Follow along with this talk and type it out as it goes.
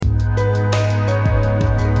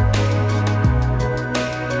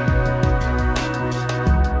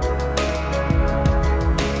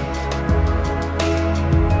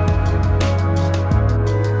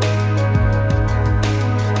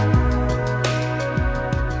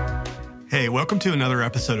Hey, welcome to another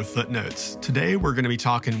episode of Footnotes. Today we're going to be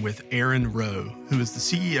talking with Aaron Rowe, who is the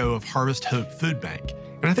CEO of Harvest Hope Food Bank.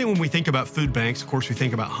 And I think when we think about food banks, of course, we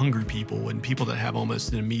think about hungry people and people that have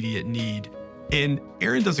almost an immediate need. And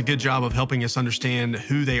Aaron does a good job of helping us understand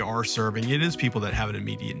who they are serving. It is people that have an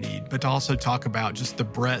immediate need, but to also talk about just the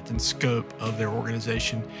breadth and scope of their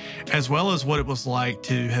organization, as well as what it was like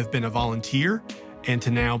to have been a volunteer and to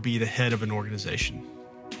now be the head of an organization.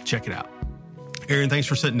 Check it out. Aaron, thanks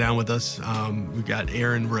for sitting down with us. We've got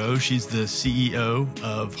Aaron Rowe. She's the CEO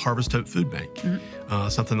of Harvest Hope Food Bank,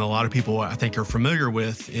 something that a lot of people, I think, are familiar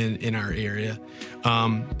with in our area.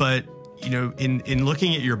 But, you know, in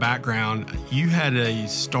looking at your background, you had a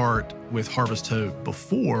start with Harvest Hope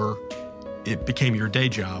before it became your day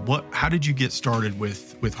job. How did you get started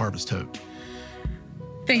with Harvest Hope?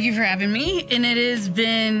 Thank you for having me. And it has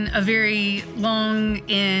been a very long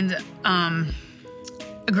and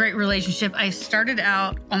a great relationship. I started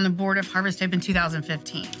out on the board of Harvest Hope in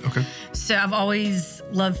 2015. Okay. So I've always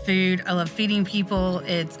loved food. I love feeding people.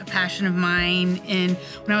 It's a passion of mine. And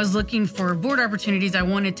when I was looking for board opportunities, I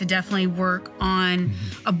wanted to definitely work on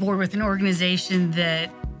a board with an organization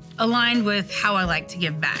that aligned with how I like to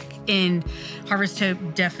give back. And Harvest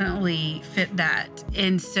Hope definitely fit that.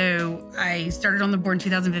 And so I started on the board in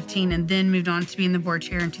 2015 and then moved on to being the board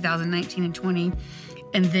chair in 2019 and 20.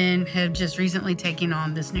 And then have just recently taken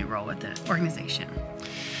on this new role with the organization.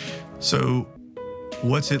 So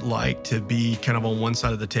what's it like to be kind of on one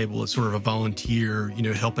side of the table as sort of a volunteer, you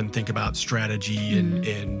know, helping think about strategy and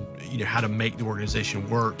you know, how to make the organization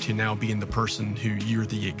work, to now being the person who you're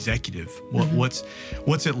the executive? What's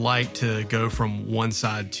it like to go from one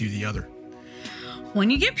side to the other? When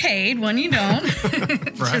you get paid, when you don't.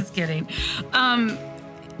 Right. Just kidding.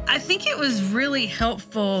 I think it was really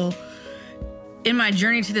helpful in my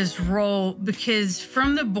journey to this role, because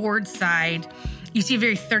from the board side, you see a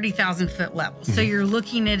very 30,000 foot level. So you're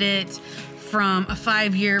looking at it from a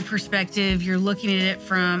 5-year perspective, you're looking at it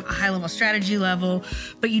from a high level strategy level,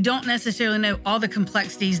 but you don't necessarily know all the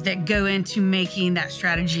complexities that go into making that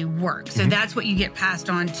strategy work. So that's what you get passed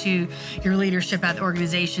on to your leadership at the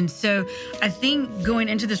organization. So I think going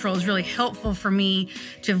into this role is really helpful for me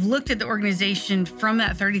to have looked at the organization from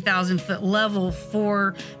that 30,000 foot level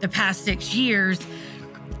for the past 6 years,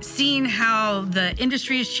 seeing how the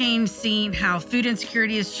industry has changed, seeing how food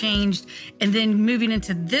insecurity has changed, and then moving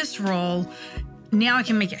into this role, now I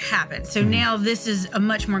can make it happen. So now this is a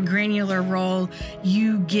much more granular role.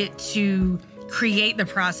 You get to create the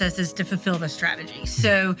processes to fulfill the strategy.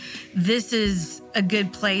 So this is a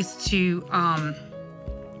good place to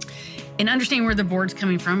and understand where the board's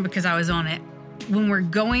coming from, because I was on it. When we're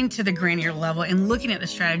going to the granular level and looking at the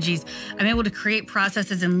strategies, I'm able to create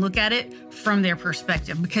processes and look at it from their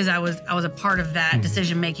perspective, because I was a part of that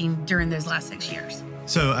decision making during those last 6 years.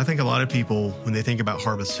 So I think a lot of people, when they think about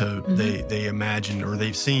Harvest Hope, they imagine, or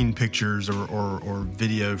they've seen pictures or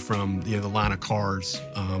video from, you know, the line of cars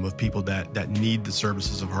of people that need the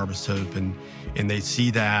services of Harvest Hope, and they see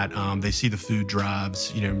that, they see the food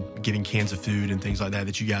drives, you know, getting cans of food and things like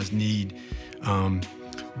that you guys need.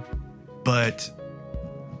 But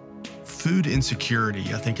food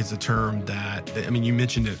insecurity, I think, is a term that I mean, you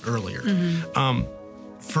mentioned it earlier.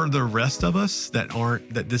 For the rest of us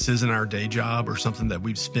that this isn't our day job or something that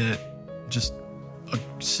we've spent just a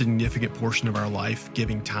significant portion of our life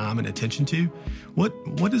giving time and attention to,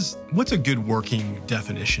 what's a good working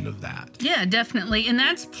definition of that? Yeah, definitely. And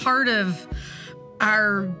that's part of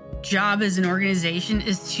our job as an organization,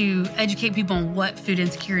 is to educate people on what food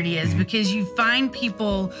insecurity is, because you find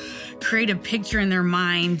people create a picture in their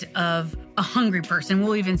mind of a hungry person.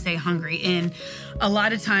 We'll even say hungry. And a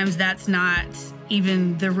lot of times that's not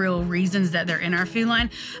even the real reasons that they're in our food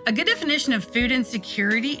line. A good definition of food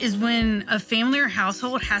insecurity is when a family or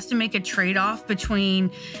household has to make a trade-off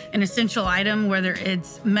between an essential item, whether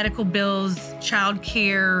it's medical bills,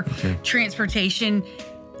 childcare, transportation,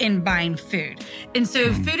 and buying food. And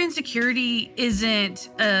so food insecurity isn't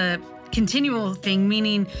a continual thing,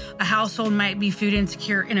 meaning a household might be food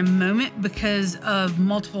insecure in a moment because of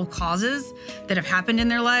multiple causes that have happened in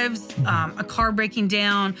their lives. A car breaking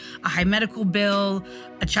down, a high medical bill,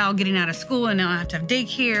 a child getting out of school and now have to have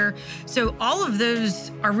daycare. So all of those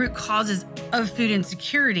are root causes of food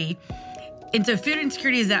insecurity. And so food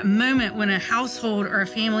insecurity is that moment when a household or a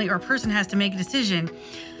family or a person has to make a decision.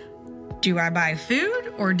 Do I buy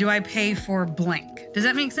food or do I pay for blank? Does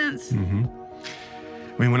that make sense? I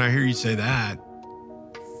mean, when I hear you say that,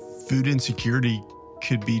 food insecurity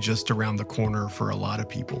could be just around the corner for a lot of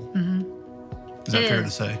people. Is that fair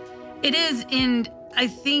to say? It is. And I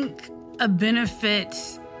think a benefit,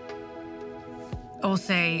 I'll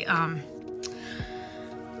say,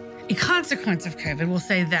 a consequence of COVID, we'll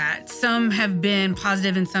say that. Some have been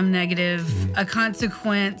positive and some negative. A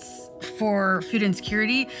consequence for food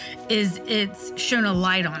insecurity is it's shown a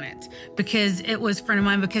light on it, because it was front of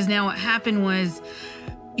mind. Because now what happened was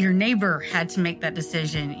your neighbor had to make that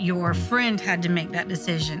decision. Your friend had to make that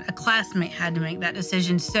decision. A classmate had to make that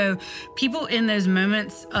decision. So people in those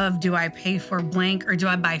moments of, do I pay for blank or do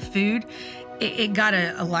I buy food? It got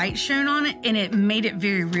a light shown on it, and it made it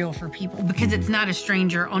very real for people, because it's not a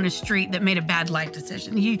stranger on a street that made a bad life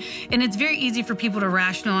decision. And it's very easy for people to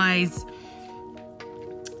rationalize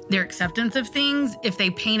their acceptance of things if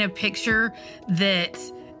they paint a picture that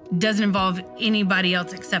doesn't involve anybody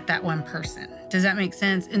else except that one person. Does that make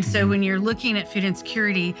sense? And so when you're looking at food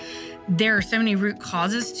insecurity, there are so many root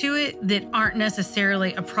causes to it that aren't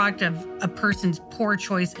necessarily a product of a person's poor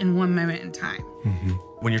choice in one moment in time.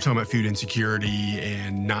 When you're talking about food insecurity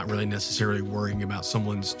and not really necessarily worrying about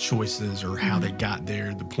someone's choices or how they got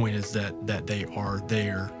there, the point is that they are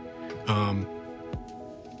there.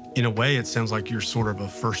 In a way, it sounds like you're sort of a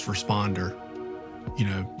first responder. You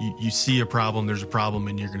know, you see a problem, there's a problem,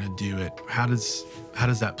 and you're going to do it. How does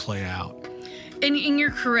that play out? And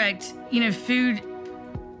you're correct. You know, food,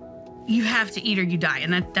 you have to eat or you die,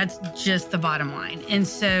 and that's just the bottom line. And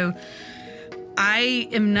so I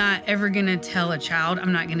am not ever going to tell a child,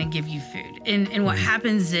 I'm not going to give you food. And what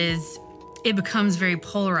happens is it becomes very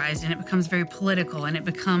polarized, and it becomes very political, and it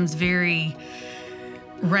becomes very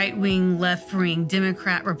right-wing, left-wing,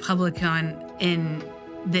 Democrat, Republican, and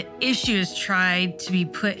the issue is tried to be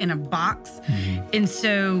put in a box. And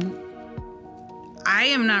so I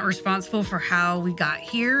am not responsible for how we got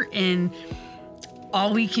here, and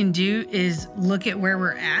all we can do is look at where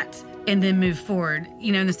we're at and then move forward.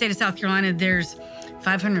 You know, in the state of South Carolina, there's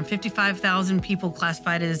 555,000 people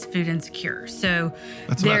classified as food insecure. So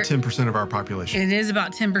that's about 10% of our population. It is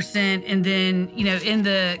about 10%. And then, you know, in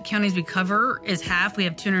the counties we cover is half. We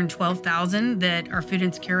have 212,000 that are food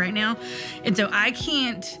insecure right now. And so I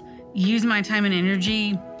can't use my time and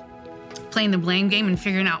energy playing the blame game and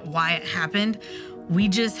figuring out why it happened. We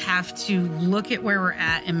just have to look at where we're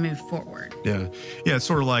at and move forward. Yeah. It's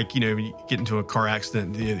sort of like, you know, when you get into a car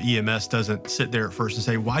accident, the EMS doesn't sit there at first and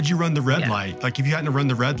say, why'd you run the red light? Like, if you hadn't run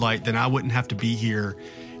the red light, then I wouldn't have to be here,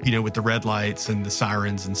 you know, with the red lights and the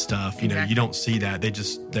sirens and stuff. You know, you don't see that.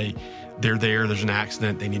 They're there, there's an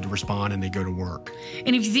accident, they need to respond, and they go to work.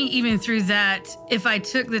 And if you think even through that, if I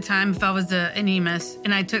took the time, if I was an EMS,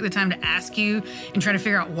 and I took the time to ask you and try to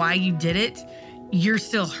figure out why you did it, you're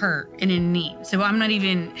still hurt and in need. So I'm not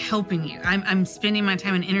even helping you. I'm spending my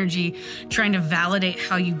time and energy trying to validate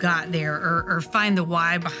how you got there, or find the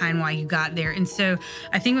why behind why you got there. And so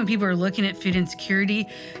I think when people are looking at food insecurity,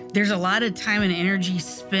 there's a lot of time and energy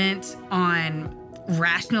spent on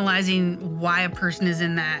rationalizing why a person is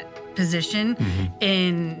in that position,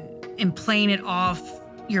 and playing it off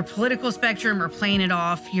your political spectrum or playing it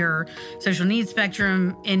off your social needs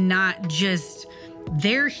spectrum, and not just,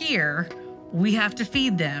 they're here, we have to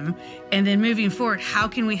feed them, and then moving forward, how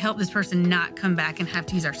can we help this person not come back and have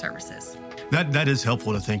to use our services? That is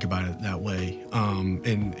helpful to think about it that way.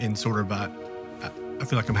 And sort of, I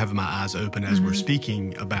feel like I'm having my eyes open as we're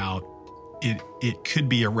speaking about it. It could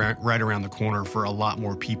be right around the corner for a lot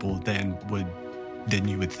more people than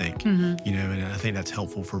you would think. You know, and I think that's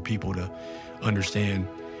helpful for people to understand.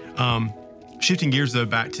 Shifting gears though,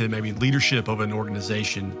 back to maybe leadership of an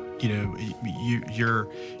organization. You know, you're,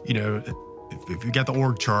 you know, if you got the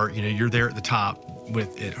org chart, you know, you're there at the top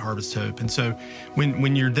at Harvest Hope. And so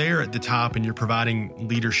when you're there at the top and you're providing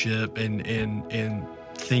leadership and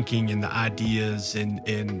thinking and the ideas and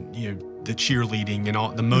you know, the cheerleading and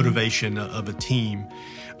all the motivation of a team,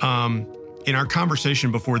 in our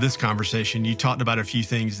conversation before this conversation, you talked about a few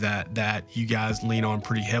things that you guys lean on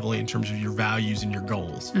pretty heavily in terms of your values and your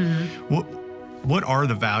goals. What are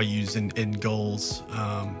the values and goals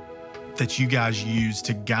that you guys use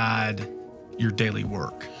to guide your daily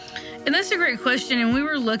work? And that's a great question. And we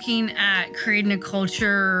were looking at creating a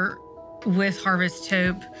culture with Harvest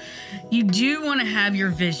Hope. You do want to have your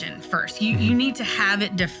vision first. You need to have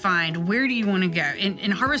it defined. Where do you want to go?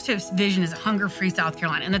 And Harvest Hope's vision is a hunger-free South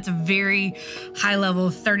Carolina. And that's a very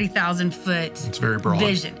high-level, 30,000-foot it's very broad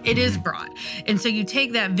vision. It is broad. And so you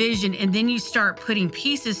take that vision and then you start putting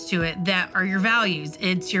pieces to it that are your values.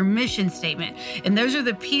 It's your mission statement. And those are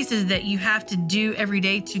the pieces that you have to do every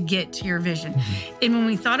day to get to your vision. And when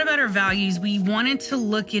we thought about our values, we wanted to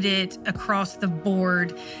look at it across the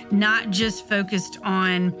board, not just focused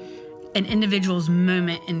on an individual's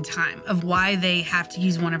moment in time of why they have to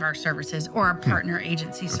use one of our services or our partner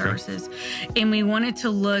agency services. And we wanted to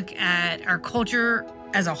look at our culture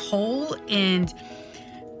as a whole and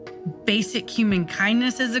basic human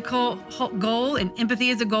kindness as a goal and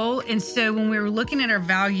empathy as a goal. And so when we were looking at our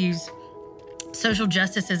values, social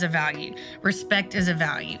justice is a value, respect is a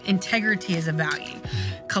value, integrity is a value,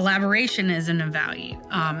 collaboration is a value,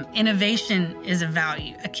 innovation is a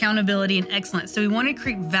value, accountability and excellence. So we want to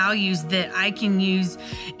create values that I can use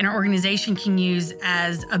and our organization can use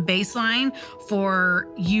as a baseline for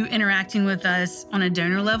you interacting with us on a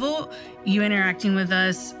donor level, you interacting with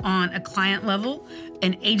us on a client level,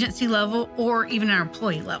 an agency level, or even our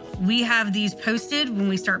employee level. We have these posted when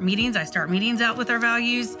we start meetings. I start meetings out with our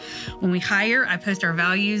values. When we hire, I post our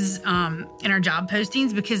values in our job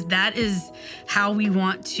postings because that is how we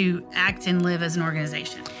want to act and live as an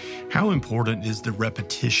organization. How important is the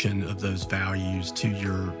repetition of those values to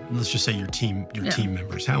your, let's just say your team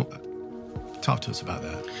members? Talk to us about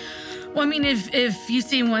that. Well, I mean, if you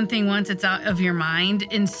see one thing once, it's out of your mind.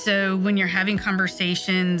 And so when you're having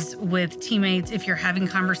conversations with teammates, if you're having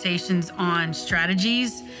conversations on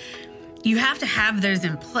strategies, you have to have those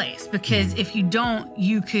in place because if you don't,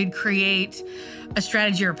 you could create a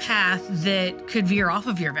strategy or path that could veer off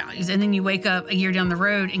of your values. And then you wake up a year down the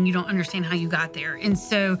road and you don't understand how you got there. And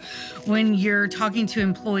so when you're talking to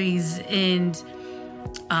employees and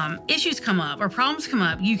issues come up or problems come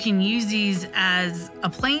up, you can use these as a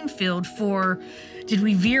playing field for, did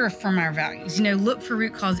we veer from our values? Look for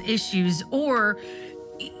root cause issues or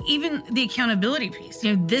even the accountability piece.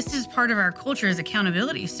 This is part of our culture is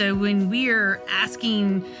accountability. So when we are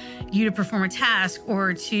asking you to perform a task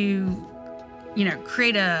or to,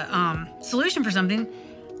 create a solution for something,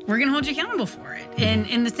 we're going to hold you accountable for it. And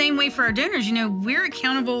in the same way for our donors, we're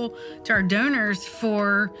accountable to our donors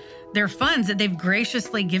for their funds that they've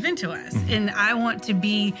graciously given to us. And I want to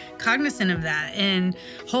be cognizant of that and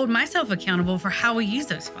hold myself accountable for how we use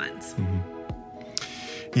those funds.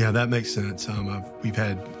 Yeah, that makes sense. We've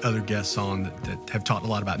had other guests on that have talked a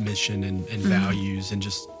lot about mission and values and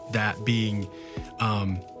just that being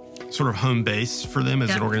sort of home base for them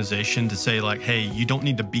as an organization to say like, hey, you don't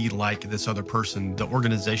need to be like this other person. The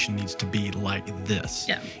organization needs to be like this.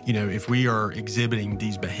 Yeah. If we are exhibiting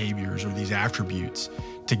these behaviors or these attributes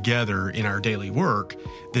together in our daily work,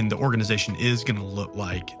 then the organization is going to look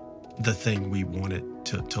like the thing we want it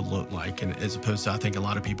to look like. And as opposed to, I think a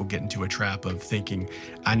lot of people get into a trap of thinking,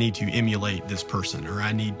 I need to emulate this person or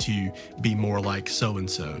I need to be more like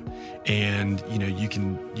so-and-so. And, you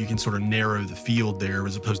can sort of narrow the field there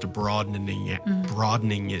as opposed to broadening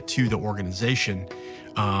it to the organization,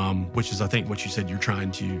 which is, I think, what you said you're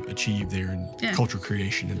trying to achieve there in culture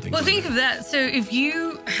creation and things like that. Well, think of that. So if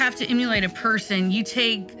you have to emulate a person, you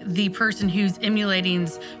take the person who's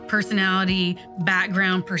emulating's personality,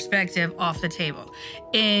 background, perspective off the table.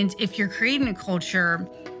 And if you're creating a culture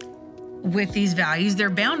with these values, they're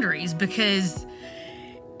boundaries because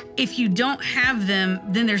if you don't have them,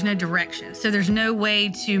 then there's no direction. So there's no way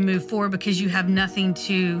to move forward because you have nothing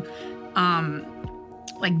to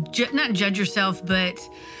not judge yourself, but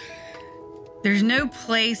there's no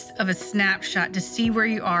place of a snapshot to see where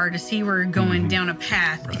you are, to see where you're going down a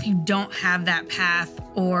path if you don't have that path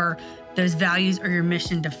or those values or your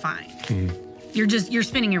mission defined. You're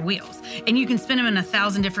spinning your wheels and you can spin them in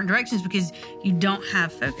 1,000 different directions because you don't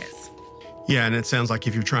have focus. Yeah. And it sounds like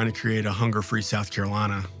if you're trying to create a hunger-free South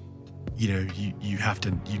Carolina, you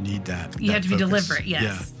need that. You have to be focus. Deliberate. Yes.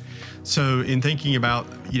 Yeah. So in thinking about,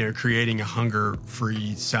 creating a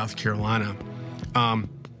hunger-free South Carolina,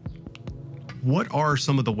 what are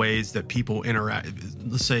some of the ways that people interact,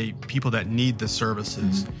 let's say people that need the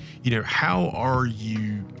services, how are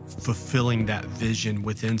you fulfilling that vision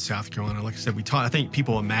within South Carolina? Like I said, I think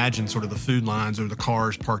people imagine sort of the food lines or the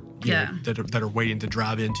cars parked that are waiting to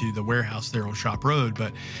drive into the warehouse there on Shop Road.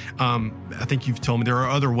 But I think you've told me there are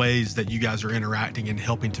other ways that you guys are interacting and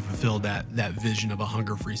helping to fulfill that vision of a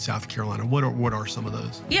hunger-free South Carolina. What are some of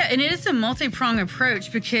those? Yeah, and it is a multi-pronged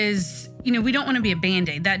approach because we don't want to be a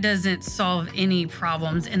Band-Aid. That doesn't solve any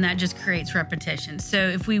problems, and that just creates repetition. So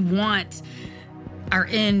if we want our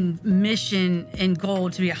end mission and goal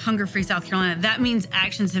to be a hunger-free South Carolina, that means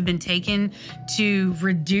actions have been taken to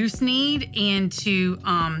reduce need and to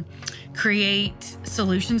create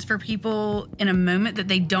solutions for people in a moment that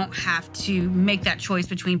they don't have to make that choice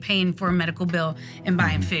between paying for a medical bill and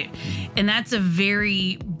buying food. And that's a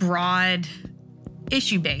very broad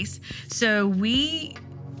issue base. So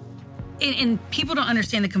and people don't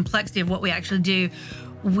understand the complexity of what we actually do.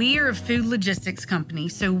 We are a food logistics company.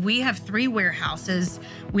 So we have 3 warehouses.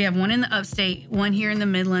 We have one in the upstate, one here in the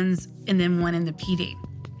Midlands, and then one in the PD.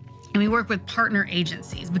 And we work with partner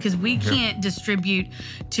agencies because we can't distribute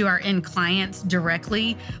to our end clients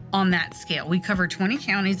directly on that scale. We cover 20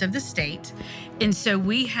 counties of the state. And so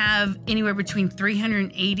we have anywhere between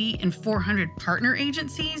 380 and 400 partner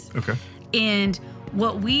agencies. Okay. And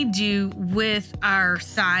what we do with our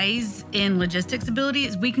size and logistics ability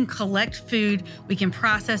is we can collect food, we can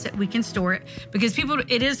process it, we can store it, because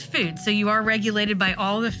it is food. So you are regulated by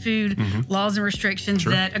all the food laws and restrictions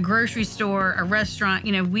that a grocery store, a restaurant,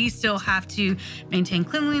 we still have to maintain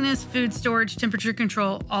cleanliness, food storage, temperature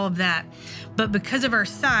control, all of that. But because of our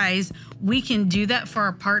size, we can do that for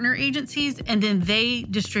our partner agencies, and then they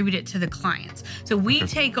distribute it to the clients. So we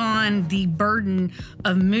take on the burden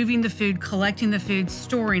of moving the food, collecting the food,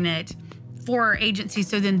 storing it for our agencies,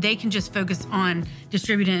 so then they can just focus on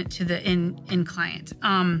distributing it to the end client.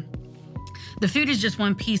 The food is just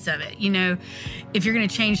one piece of it. If you're going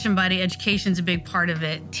to change somebody, education's a big part of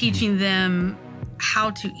it. Teaching them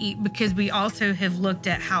how to eat, because we also have looked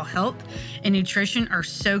at how health and nutrition are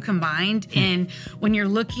so combined. And when you're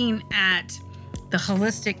looking at the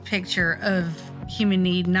holistic picture of human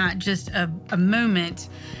need, not just a moment,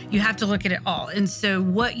 you have to look at it all. And so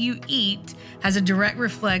what you eat has a direct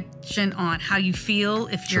reflection on how you feel.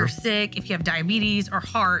 If you're sick, if you have diabetes or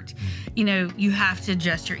heart, you have to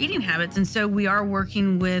adjust your eating habits. And so we are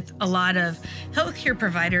working with a lot of healthcare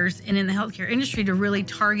providers and in the healthcare industry to really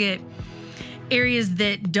target areas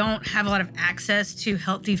that don't have a lot of access to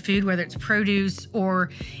healthy food, whether it's produce or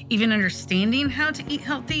even understanding how to eat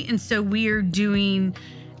healthy. And so we are doing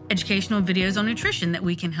educational videos on nutrition that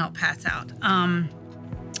we can help pass out.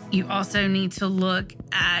 You also need to look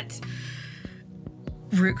at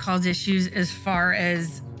root cause issues as far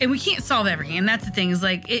as, and we can't solve everything. And that's the thing, is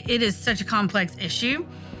like, it is such a complex issue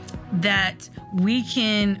that we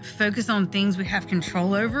can focus on things we have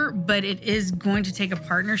control over, but it is going to take a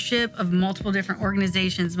partnership of multiple different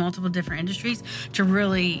organizations, multiple different industries to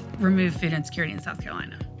really remove food insecurity in South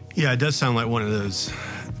Carolina. Yeah, it does sound like one of those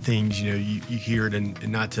things, you hear it, and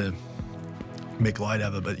not to make light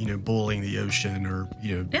of it, but, boiling the ocean or,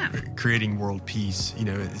 creating world peace.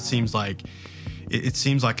 It seems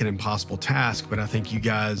like an impossible task, but I think you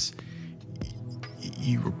guys,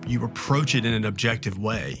 you approach it in an objective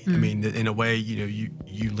way. I mean, in a way,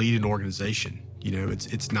 you lead an organization.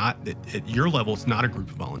 It's not at your level. It's not a group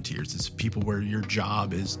of volunteers. It's people where your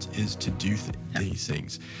job is to do these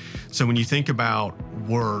things. So when you think about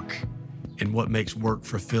work and what makes work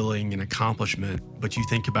fulfilling and accomplishment, but you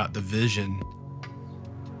think about the vision,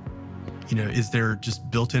 is there just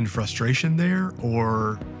built-in frustration there,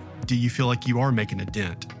 or do you feel like you are making a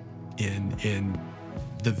dent in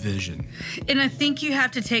the vision? And I think you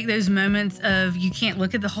have to take those moments of, you can't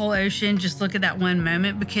look at the whole ocean, just look at that one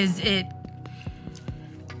moment, because it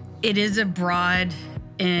is a broad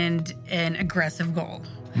and an aggressive goal.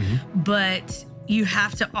 But you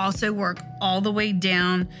have to also work all the way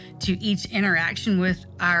down to each interaction with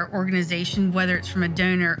our organization, whether it's from a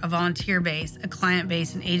donor, a volunteer base, a client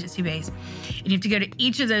base, an agency base. And you have to go to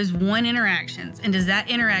each of those one interactions. And does that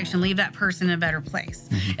interaction leave that person in a better place?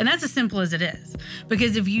 And that's as simple as it is.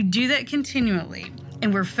 Because if you do that continually,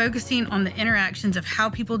 and we're focusing on the interactions of how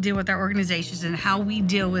people deal with our organizations and how we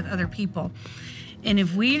deal with other people, and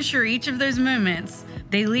if we ensure each of those moments,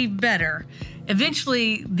 they leave better,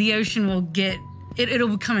 eventually the ocean will it'll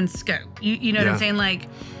become in scope. You know what I'm saying? Like,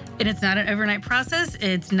 and it's not an overnight process.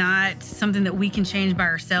 It's not something that we can change by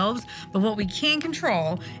ourselves. But what we can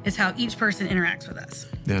control is how each person interacts with us.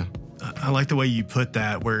 Yeah. I like the way you put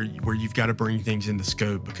that, where you've got to bring things into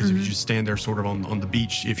scope, because if you just stand there sort of on the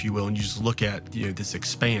beach, if you will, and you just look at this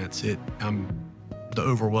expanse, the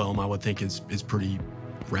overwhelm, I would think, is pretty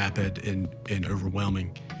rapid and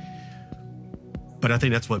overwhelming. But I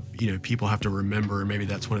think that's what people have to remember, and maybe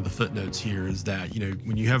that's one of the footnotes here, is that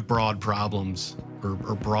when you have broad problems or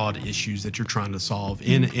broad issues that you're trying to solve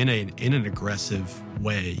in an aggressive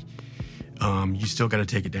way, you still got to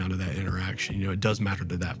take it down to that interaction. It does matter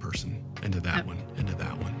to that person, and to that one, and to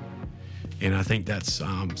that one. And I think that's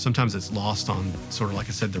sometimes it's lost on, sort of like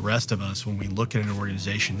I said, the rest of us when we look at an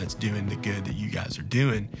organization that's doing the good that you guys are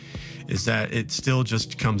doing, is that it still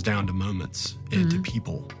just comes down to moments and to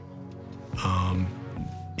people.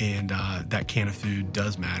 And that can of food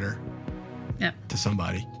does matter to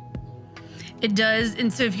somebody. It does.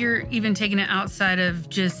 And so if you're even taking it outside of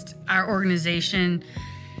just our organization,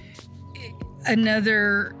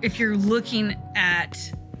 if you're looking at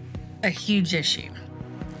a huge issue,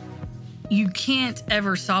 you can't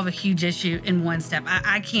ever solve a huge issue in one step.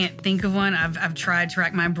 I can't think of one. I've tried to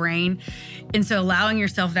rack my brain. And so allowing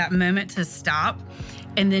yourself that moment to stop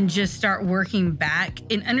and then just start working back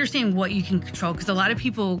and understand what you can control. Because a lot of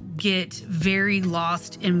people get very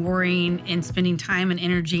lost in worrying and spending time and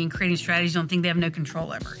energy and creating strategies on things they have no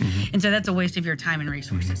control over. And so that's a waste of your time and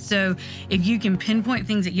resources. So if you can pinpoint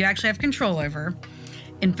things that you actually have control over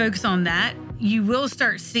and focus on that, you will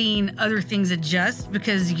start seeing other things adjust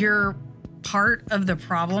because your part of the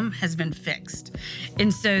problem has been fixed.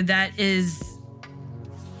 And so that is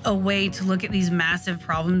a way to look at these massive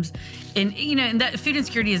problems. And, and that food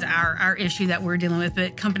insecurity is our issue that we're dealing with,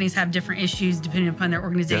 but companies have different issues depending upon their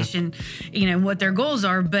organization, what their goals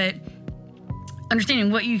are. But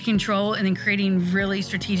understanding what you control and then creating really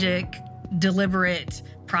strategic, deliberate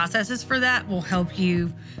processes for that will help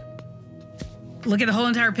you look at the whole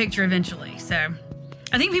entire picture eventually. So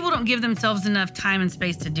I think people don't give themselves enough time and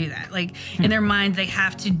space to do that. Like in their minds, they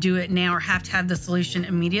have to do it now or have to have the solution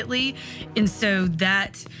immediately. And so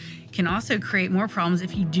that can also create more problems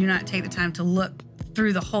if you do not take the time to look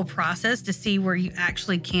through the whole process to see where you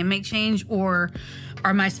actually can make change, or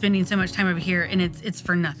am I spending so much time over here and it's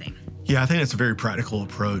for nothing. Yeah, I think that's a very practical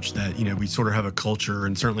approach that, we sort of have a culture,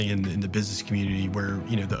 and certainly in the business community, where,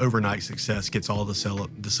 the overnight success gets all the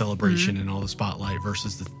celebration and all the spotlight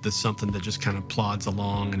versus the something that just kind of plods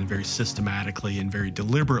along and very systematically and very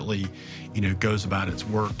deliberately, goes about its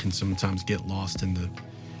work, can sometimes get lost in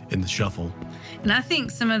the shuffle. And I think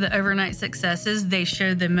some of the overnight successes, they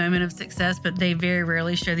show the moment of success, but they very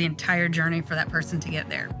rarely show the entire journey for that person to get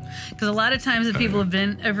there. Because a lot of times that people have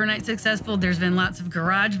been overnight successful, there's been lots of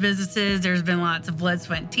garage businesses, there's been lots of blood,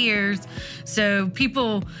 sweat, and tears. So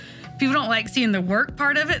people don't like seeing the work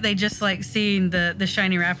part of it. They just like seeing the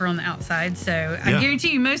shiny wrapper on the outside. So I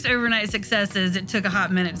guarantee you most overnight successes, it took a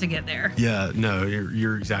hot minute to get there. Yeah, no,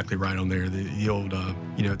 you're exactly right on there. The old,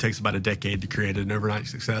 it takes about a decade to create an overnight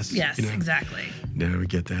success. Yes, exactly. No, we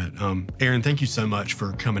get that. Aaron, thank you so much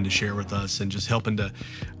for coming to share with us and just helping to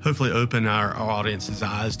hopefully open our audience's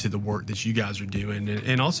eyes to the work that you guys are doing.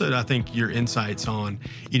 And also, I think your insights on,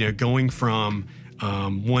 going from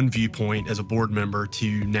one viewpoint as a board member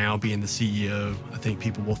to now being the CEO. I think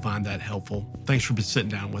people will find that helpful. Thanks for sitting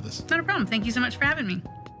down with us. Not a problem. Thank you so much for having me.